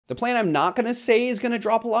The plant I'm not gonna say is gonna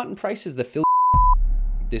drop a lot in price is the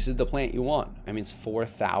This is the plant you want. I mean, it's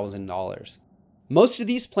 $4,000. Most of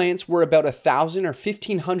these plants were about $1,000 or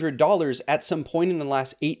 $1,500 at some point in the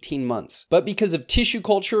last 18 months. But because of tissue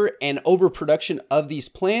culture and overproduction of these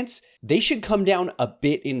plants, they should come down a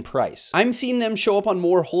bit in price. I'm seeing them show up on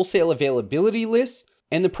more wholesale availability lists,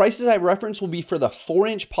 and the prices I reference will be for the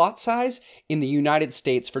 4-inch pot size in the United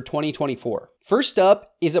States for 2024. First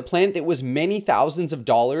up is a plant that was many thousands of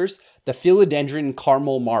dollars, the Philodendron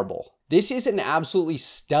caramel marble. This is an absolutely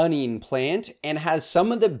stunning plant and has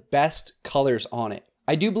some of the best colors on it.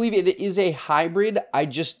 I do believe it is a hybrid. I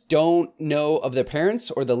just don't know of the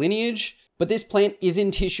parents or the lineage, but this plant is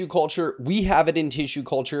in tissue culture. We have it in tissue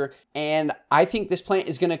culture, and I think this plant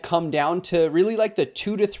is gonna come down to really like the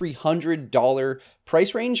 $200 to $300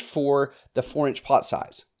 price range for the 4-inch pot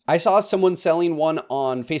size. I saw someone selling one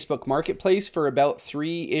on Facebook Marketplace for about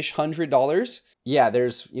 $300-ish. Yeah,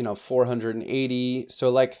 there's, 480. So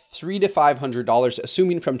like $300 to $500,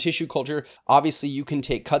 assuming from tissue culture. Obviously you can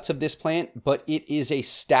take cuts of this plant, but it is a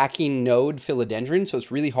stacking node philodendron. So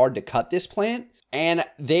it's really hard to cut this plant. And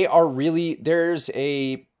they are really, there's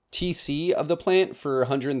a TC of the plant for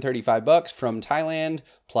 135 bucks from Thailand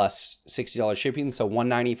plus $60 shipping. So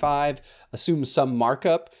 195, assume some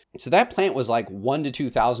markup. So that plant was like $1,000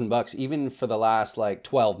 to $2,000 even for the last like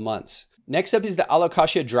 12 months. Next up is the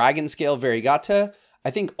Alocasia dragon scale Variegated.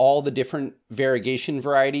 I think all the different variegation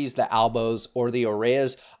varieties, the albos or the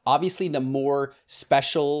Aureas, obviously the more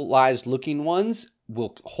specialized looking ones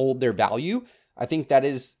will hold their value. I think that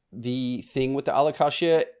is the thing with the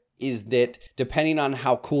Alocasia, is that depending on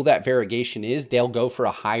how cool that variegation is, they'll go for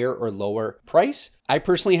a higher or lower price. I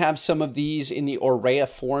personally have some of these in the Aurea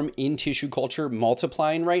form in tissue culture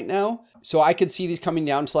multiplying right now. So I could see these coming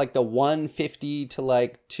down to like the 150 to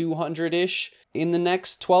like 200-ish in the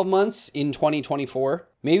next 12 months in 2024.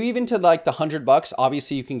 Maybe even to like the $100.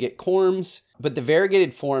 Obviously you can get corms, but the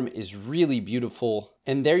variegated form is really beautiful.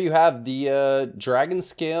 And there you have the dragon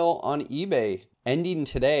scale on eBay, ending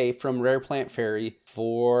today from Rare Plant Fairy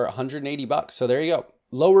for 180 bucks. So there you go.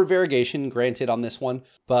 Lower variegation, granted, on this one,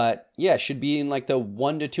 but yeah, should be in like the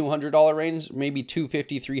 $100 to $200 range, maybe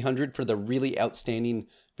 $250, $300 for the really outstanding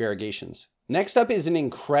variegations. Next up is an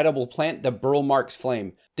incredible plant, the Burle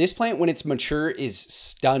flame. This plant, when it's mature, is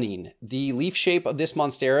stunning. The leaf shape of this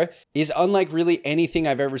Monstera is unlike really anything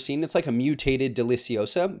I've ever seen. It's like a mutated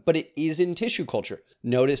deliciosa, but it is in tissue culture.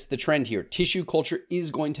 Notice the trend here. Tissue culture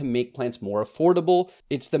is going to make plants more affordable.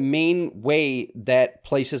 It's the main way that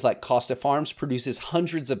places like Costa Farms produces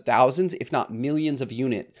hundreds of thousands, if not millions of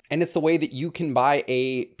units. And it's the way that you can buy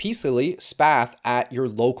a peace lily spath at your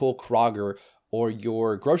local Kroger or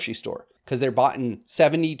your grocery store, because they're bought in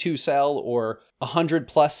 72 cell or 100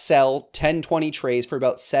 plus cell 10-20 trays for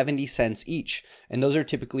about 70 cents each. And those are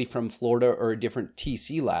typically from Florida or a different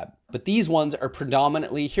TC lab. But these ones are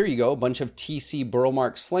predominantly, here you go, a bunch of TC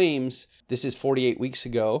Burle flames. This is 48 weeks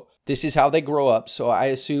ago. This is how they grow up. So I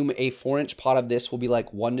assume a 4-inch pot of this will be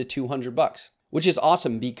like $100 to $200, which is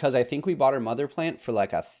awesome because I think we bought our mother plant for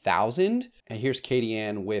like $1,000. And here's Katie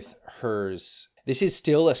Ann with hers. This is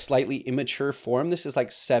still a slightly immature form. This is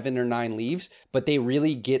like 7 or 9 leaves, but they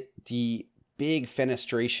really get the big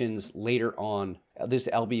fenestrations later on. This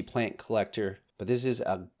LB plant collector, but this is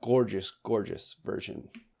a gorgeous, gorgeous version.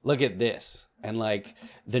 Look at this. And like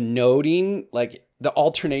the noding, like the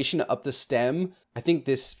alternation up the stem. I think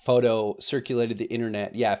this photo circulated the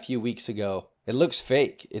internet, a few weeks ago. It looks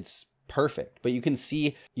fake. It's perfect, but you can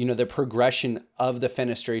see, the progression of the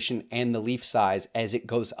fenestration and the leaf size as it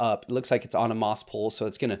goes up. It looks like it's on a moss pole, so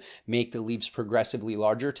it's going to make the leaves progressively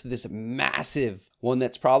larger to this massive one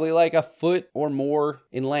that's probably like a foot or more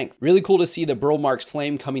in length. Really cool to see the Burle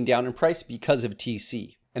flame coming down in price because of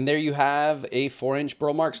TC. And there you have a 4-inch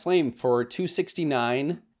Burle flame for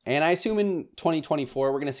 $269. And I assume in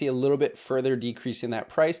 2024, we're going to see a little bit further decrease in that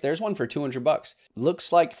price. There's one for $200.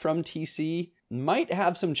 Looks like from TC. Might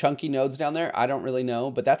have some chunky nodes down there. I don't really know,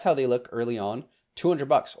 but that's how they look early on.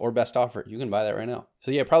 $200 or best offer. You can buy that right now. So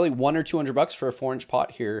yeah, probably $100 or $200 for a 4-inch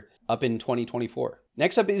pot here up in 2024.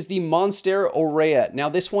 Next up is the Monstera Aurea. Now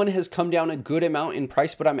this one has come down a good amount in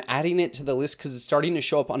price, but I'm adding it to the list because it's starting to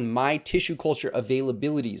show up on my tissue culture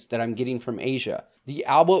availabilities that I'm getting from Asia. The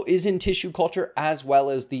albo is in tissue culture as well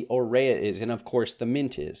as the Aurea is, and of course the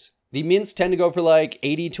mint is. The mints tend to go for like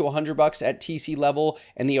 $80 to $100 at TC level,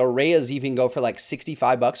 and the Aureas even go for like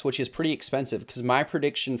 $65, which is pretty expensive because my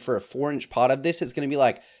prediction for a 4-inch pot of this is going to be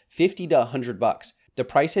like $50 to $100. The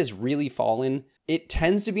price has really fallen It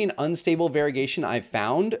tends to be an unstable variegation I've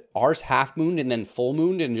found. Ours half-mooned and then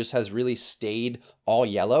full-mooned and just has really stayed all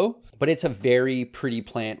yellow. But it's a very pretty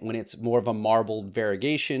plant when it's more of a marbled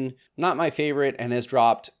variegation. Not my favorite and has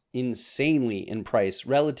dropped insanely in price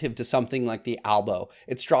relative to something like the albo.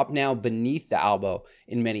 It's dropped now beneath the albo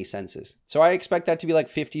in many senses. So I expect that to be like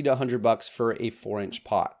 50 to 100 bucks for a 4-inch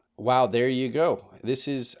pot. Wow, there you go. This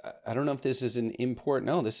is, I don't know if this is an import.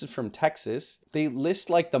 No, this is from Texas. They list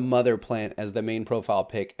like the mother plant as the main profile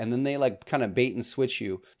pick, and then they like kind of bait and switch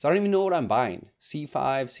you. So I don't even know what I'm buying. C5,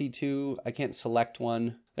 C2, I can't select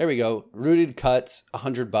one. There we go. Rooted cuts,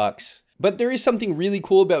 100 bucks. But there is something really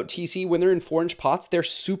cool about TC. When they're in 4-inch pots, they're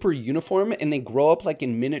super uniform and they grow up like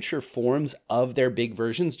in miniature forms of their big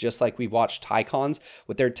versions, just like we've watched Tycons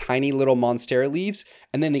with their tiny little Monstera leaves,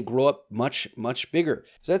 and then they grow up much, much bigger.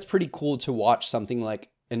 So that's pretty cool to watch something like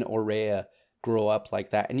an Aurea grow up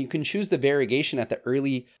like that. And you can choose the variegation at the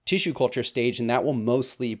early tissue culture stage, and that will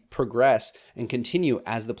mostly progress and continue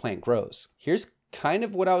as the plant grows. Here's kind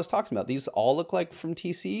of what I was talking about. These all look like from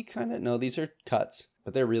TC, kind of. No, these are cuts,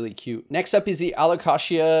 but they're really cute. Next up is the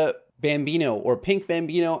Alocasia Bambino or pink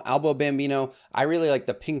Bambino, Albo Bambino. I really like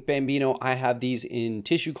the pink Bambino. I have these in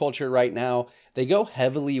tissue culture right now. They go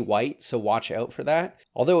heavily white, so watch out for that.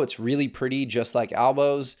 Although it's really pretty, just like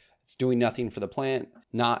Albos, it's doing nothing for the plant,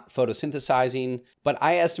 not photosynthesizing. But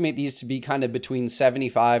I estimate these to be kind of between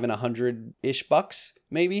 75 and 100-ish bucks,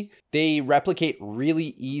 maybe. They replicate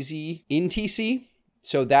really easy in TC,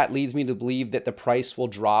 so that leads me to believe that the price will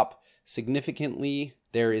drop significantly.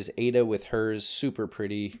 There is Ada with hers, super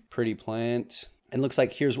pretty plant. And looks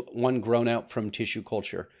like here's one grown out from tissue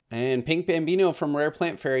culture. And pink Bambino from Rare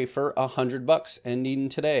Plant Fairy for 100 bucks ending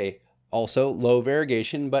today. Also low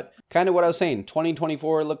variegation, but kind of what I was saying,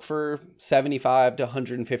 2024, look for 75 to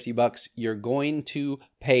 150 bucks. You're going to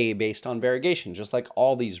pay based on variegation, just like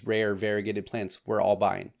all these rare variegated plants we're all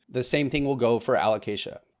buying. The same thing will go for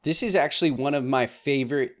Alocasia. This is actually one of my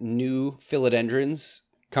favorite new philodendrons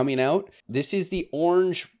coming out. This is the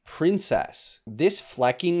Orange Princess. This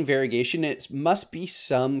flecking variegation, it must be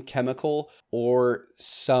some chemical or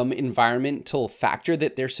some environmental factor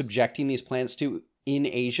that they're subjecting these plants to in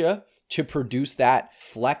Asia to produce that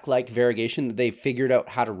fleck-like variegation that they figured out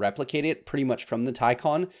how to replicate it pretty much from the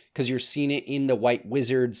Tycon, because you're seeing it in the white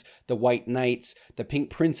wizards, the white knights, the pink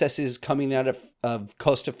princesses coming out of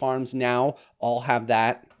Costa Farms now all have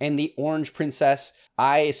that. And the Orange Princess,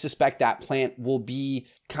 I suspect that plant will be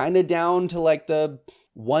kind of down to like the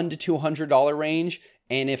 $100 to $200 range.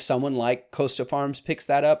 And if someone like Costa Farms picks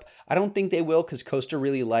that up, I don't think they will, because Costa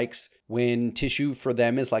really likes when tissue for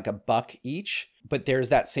them is like $1 each. But there's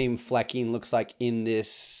that same flecking, looks like in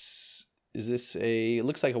this, it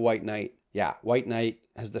looks like a white knight. Yeah, white knight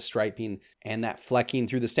has the striping and that flecking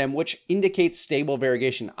through the stem, which indicates stable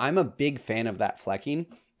variegation. I'm a big fan of that flecking,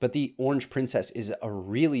 but the Orange Princess is a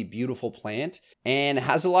really beautiful plant and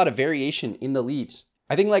has a lot of variation in the leaves.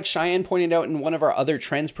 I think like Cheyenne pointed out in one of our other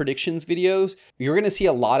trends predictions videos, you're going to see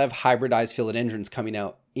a lot of hybridized philodendrons coming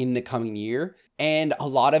out in the coming year. And a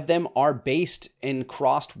lot of them are based and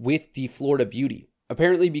crossed with the Florida Beauty.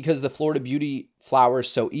 Apparently because the Florida Beauty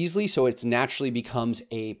flowers so easily, so it naturally becomes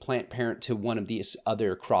a plant parent to one of these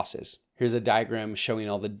other crosses. Here's a diagram showing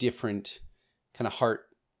all the different kind of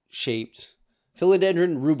heart-shaped.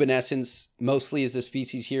 Philodendron rubenescens mostly is the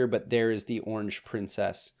species here, but there is the Orange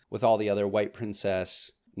Princess with all the other white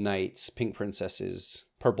princess, knights, pink princesses,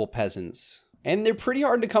 purple peasants. And they're pretty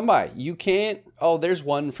hard to come by. You can't, oh, there's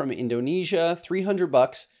one from Indonesia, 300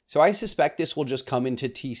 bucks. So I suspect this will just come into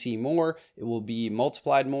TC more. It will be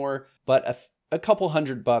multiplied more, but a couple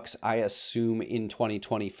 $100, I assume, in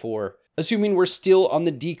 2024. Assuming we're still on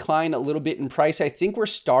the decline a little bit in price, I think we're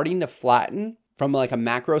starting to flatten from like a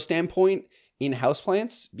macro standpoint in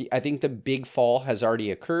houseplants. I think the big fall has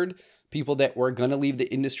already occurred. People that were going to leave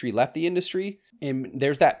the industry left the industry. And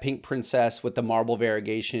there's that pink princess with the marble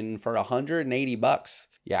variegation for 180 bucks.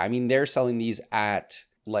 Yeah, I mean, they're selling these at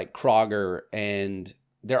like Kroger, and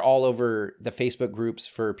they're all over the Facebook groups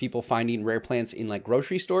for people finding rare plants in like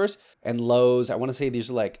grocery stores and Lowe's. I want to say these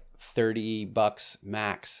are like 30 bucks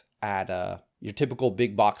max at your typical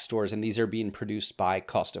big box stores, and these are being produced by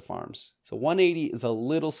Costa Farms. So 180 is a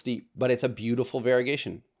little steep, but it's a beautiful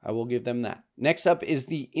variegation. I will give them that. Next up is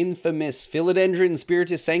the infamous Philodendron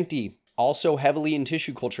Spiritus Sancti. Also heavily in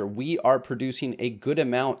tissue culture. We are producing a good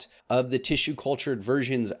amount of the tissue cultured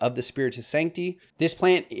versions of the Spiritus Sancti. This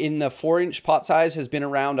plant in the 4-inch pot size has been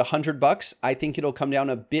around 100 bucks. I think it'll come down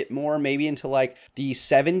a bit more, maybe into like the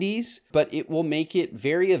 70s, but it will make it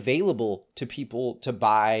very available to people to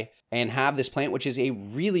buy and have this plant, which is a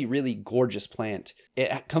really, really gorgeous plant.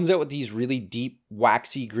 It comes out with these really deep,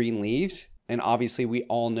 waxy green leaves. And obviously we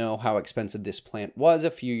all know how expensive this plant was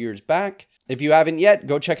a few years back. If you haven't yet,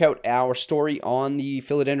 go check out our story on the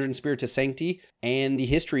Philodendron Spiritus Sancti and the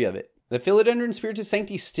history of it. The Philodendron Spiritus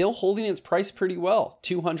Sancti still holding its price pretty well.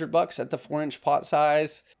 $200 at the 4-inch pot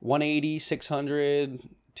size, $180, $600,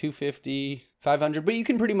 $250, $500, but you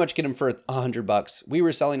can pretty much get them for $100. We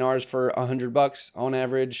were selling ours for $100 on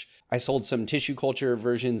average. I sold some tissue culture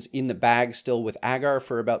versions in the bag still with agar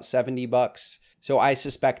for about $70. So I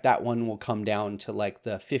suspect that one will come down to like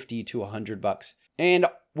the $50 to $100. And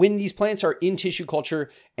when these plants are in tissue culture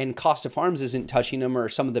and Costa Farms isn't touching them, or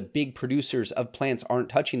some of the big producers of plants aren't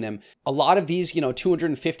touching them, a lot of these,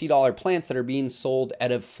 $250 plants that are being sold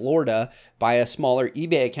out of Florida by a smaller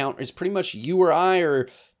eBay account is pretty much you or I or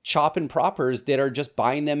Chop and Propers that are just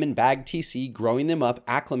buying them in bag TC, growing them up,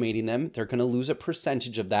 acclimating them. They're going to lose a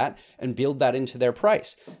percentage of that and build that into their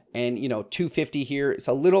price. And, $250 here, it's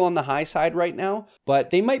a little on the high side right now, but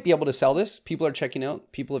they might be able to sell this. People are checking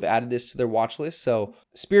out. People have added this to their watch list. So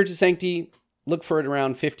Spiritus Sancti, look for it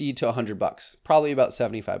around $50 to $100, probably about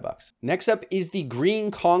 $75. Next up is the Green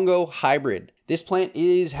Congo Hybrid. This plant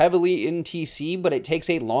is heavily in TC, but it takes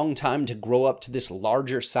a long time to grow up to this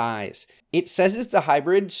larger size. It says it's a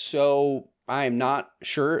hybrid, so I'm not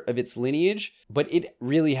sure of its lineage, but it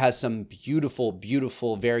really has some beautiful,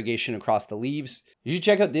 beautiful variegation across the leaves. You should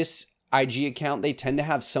check out this IG account. They tend to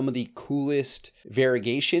have some of the coolest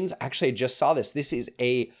variegations. Actually, I just saw this. This is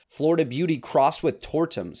a Florida Beauty crossed with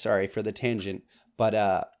Tortum. Sorry for the tangent,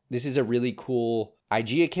 but this is a really cool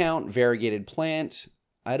IG account, variegated plant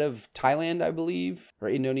out of Thailand, I believe, or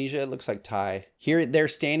Indonesia. It looks like Thai. Here they're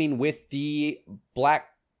standing with the black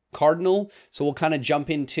Cardinal. So we'll kind of jump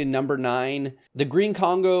into number 9. The Green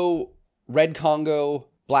Congo, Red Congo,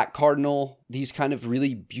 Black Cardinal, these kind of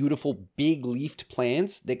really beautiful big leafed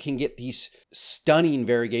plants that can get these stunning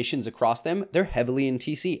variegations across them. They're heavily in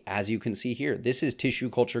TC, as you can see here. This is tissue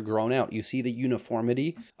culture grown out. You see the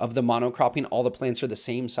uniformity of the monocropping. All the plants are the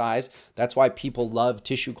same size. That's why people love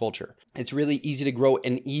tissue culture. It's really easy to grow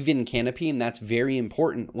an even canopy, and that's very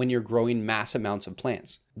important when you're growing mass amounts of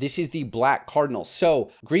plants. This is the Black Cardinal.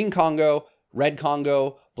 So Green Congo, Red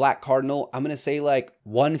Congo, Black Cardinal, I'm going to say like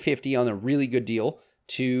 $150 on a really good deal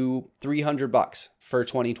to $300 for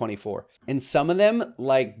 2024. And some of them,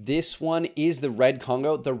 like this one, is the Red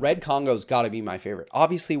Congo. The Red Congo's got to be my favorite.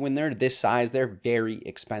 Obviously, when they're this size, they're very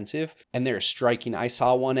expensive and they're striking. I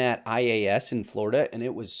saw one at IAS in Florida and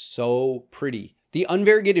it was so pretty. The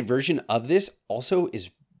unvariegated version of this also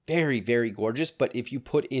is very, very gorgeous. But if you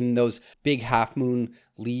put in those big half moon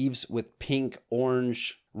leaves with pink,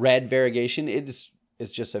 orange, red variegation, it's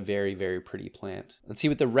just a very, very pretty plant. Let's see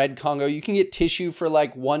with the Red Congo. You can get tissue for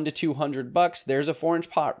like $100 to $200. There's a 4-inch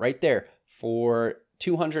pot right there for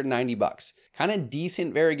 $290. Kind of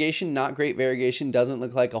decent variegation, not great variegation. Doesn't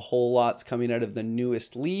look like a whole lot's coming out of the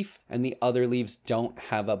newest leaf, and the other leaves don't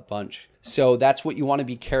have a bunch. So that's what you want to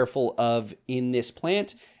be careful of in this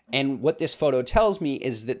plant. And what this photo tells me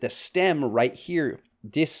is that the stem right here,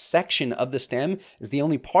 this section of the stem is the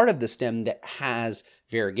only part of the stem that has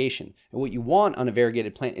variegation. And what you want on a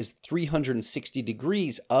variegated plant is 360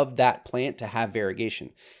 degrees of that plant to have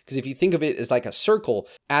variegation. Because if you think of it as like a circle,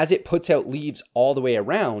 as it puts out leaves all the way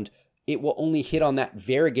around, it will only hit on that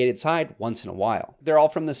variegated side once in a while. They're all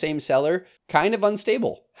from the same seller, kind of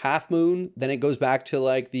unstable. Half moon, then it goes back to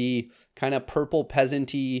like the kind of purple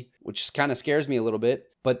peasanty, which kind of scares me a little bit.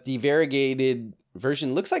 But the variegated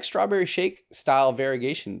version looks like strawberry shake style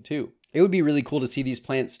variegation too. It would be really cool to see these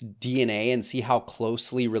plants' DNA and see how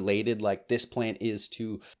closely related like this plant is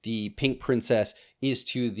to the Pink Princess, is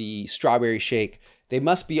to the Strawberry Shake. They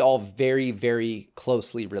must be all very, very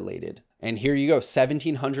closely related. And here you go,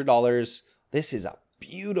 $1,700. This is a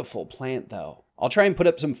beautiful plant though. I'll try and put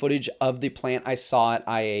up some footage of the plant I saw at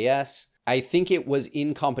IAS. I think it was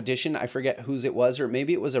in competition. I forget whose it was, or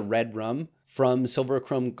maybe it was a red rum from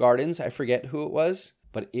Silverchrome Gardens. I forget who it was,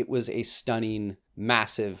 but it was a stunning,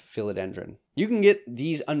 massive philodendron. You can get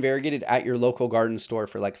these unvariegated at your local garden store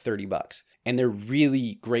for like $30. And they're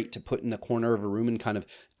really great to put in the corner of a room and kind of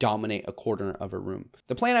dominate a corner of a room.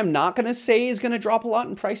 The plant I'm not going to say is going to drop a lot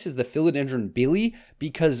in price is the Philodendron billietiae,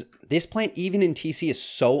 because this plant, even in TC, is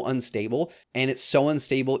so unstable, and it's so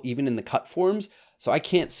unstable even in the cut forms. So I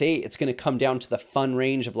can't say it's going to come down to the fun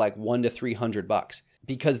range of like $100 to $300,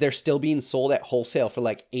 because they're still being sold at wholesale for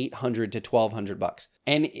like $800 to $1,200.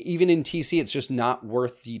 And even in TC, it's just not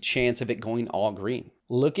worth the chance of it going all green.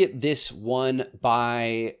 Look at this one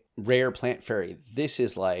by Rare Plant Fairy. This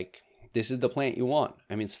is the plant you want.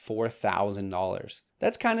 I mean, it's $4,000.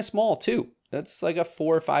 That's kind of small too. That's like a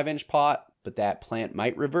 4 or 5 inch pot. but that plant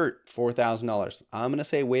might revert $4,000. I'm going to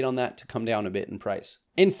say wait on that to come down a bit in price.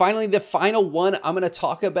 And finally, the final one I'm going to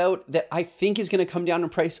talk about that I think is going to come down in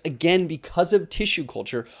price again because of tissue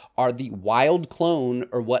culture are the wild clone,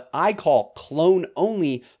 or what I call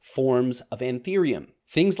clone-only forms of Anthurium.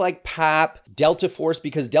 Things like PAP, Delta Force,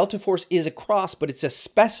 because Delta Force is a cross, but it's a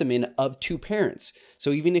specimen of two parents. So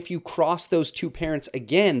even if you cross those two parents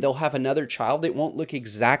again, they'll have another child. It won't look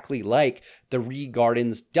exactly like the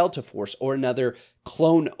Garden's Delta Force or another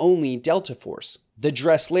clone-only Delta Force. The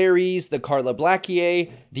Dresslerias, the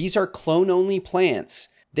Carloblachiae, these are clone-only plants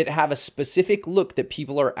that have a specific look that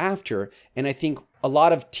people are after. And I think a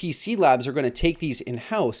lot of TC labs are going to take these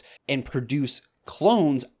in-house and produce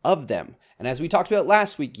clones of them. And as we talked about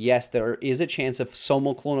last week, yes, there is a chance of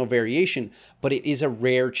somal clonal variation, but it is a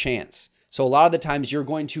rare chance. So a lot of the times you're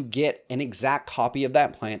going to get an exact copy of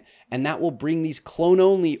that plant, and that will bring these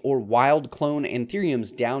clone-only or wild clone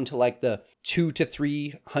Anthuriums down to like the $200 to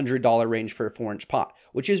 $300 range for a 4-inch pot,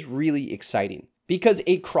 which is really exciting. Because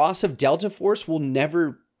a cross of Delta Force will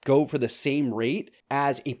never go for the same rate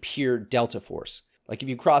as a pure Delta Force. Like if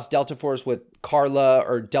you cross Delta Force with Carla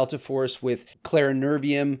or Delta Force with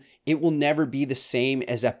Clarinervium, it will never be the same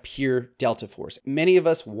as a pure Delta Force. Many of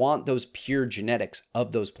us want those pure genetics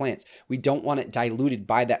of those plants. We don't want it diluted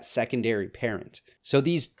by that secondary parent. So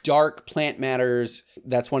these dark plant matters,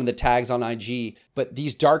 that's one of the tags on IG, but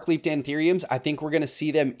these dark leafed Anthuriums, I think we're gonna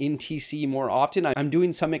see them in TC more often. I'm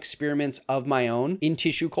doing some experiments of my own in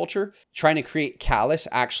tissue culture, trying to create callus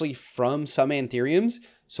actually from some Anthuriums.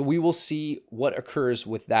 So we will see what occurs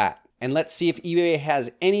with that. And let's see if eBay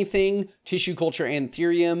has anything tissue culture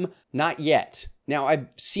Anthurium. Not yet. Now I've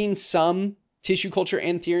seen some tissue culture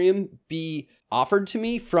Anthurium be offered to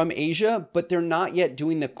me from Asia, but they're not yet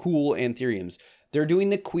doing the cool Anthuriums. They're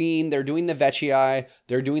doing the queen, they're doing the veitchii,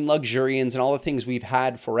 they're doing luxurians and all the things we've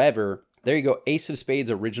had forever. There you go, Ace of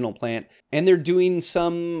Spades original plant. And they're doing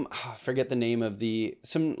some, I forget the name of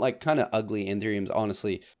some like kind of ugly Anthuriums,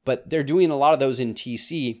 honestly. But they're doing a lot of those in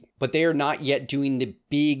TC, but they are not yet doing the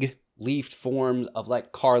big leafed forms of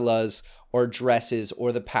like Carlas or dresses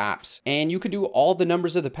or the PAPs. And you could do all the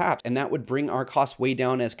numbers of the PAPs, and that would bring our costs way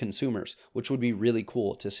down as consumers, which would be really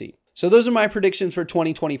cool to see. So those are my predictions for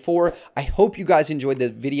 2024. I hope you guys enjoyed the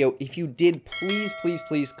video. If you did, please, please,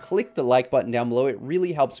 please click the like button down below. It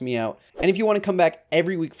really helps me out. And if you want to come back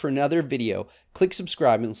every week for another video, click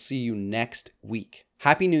subscribe and I'll see you next week.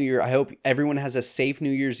 Happy New Year. I hope everyone has a safe New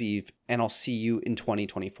Year's Eve, and I'll see you in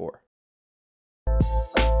 2024.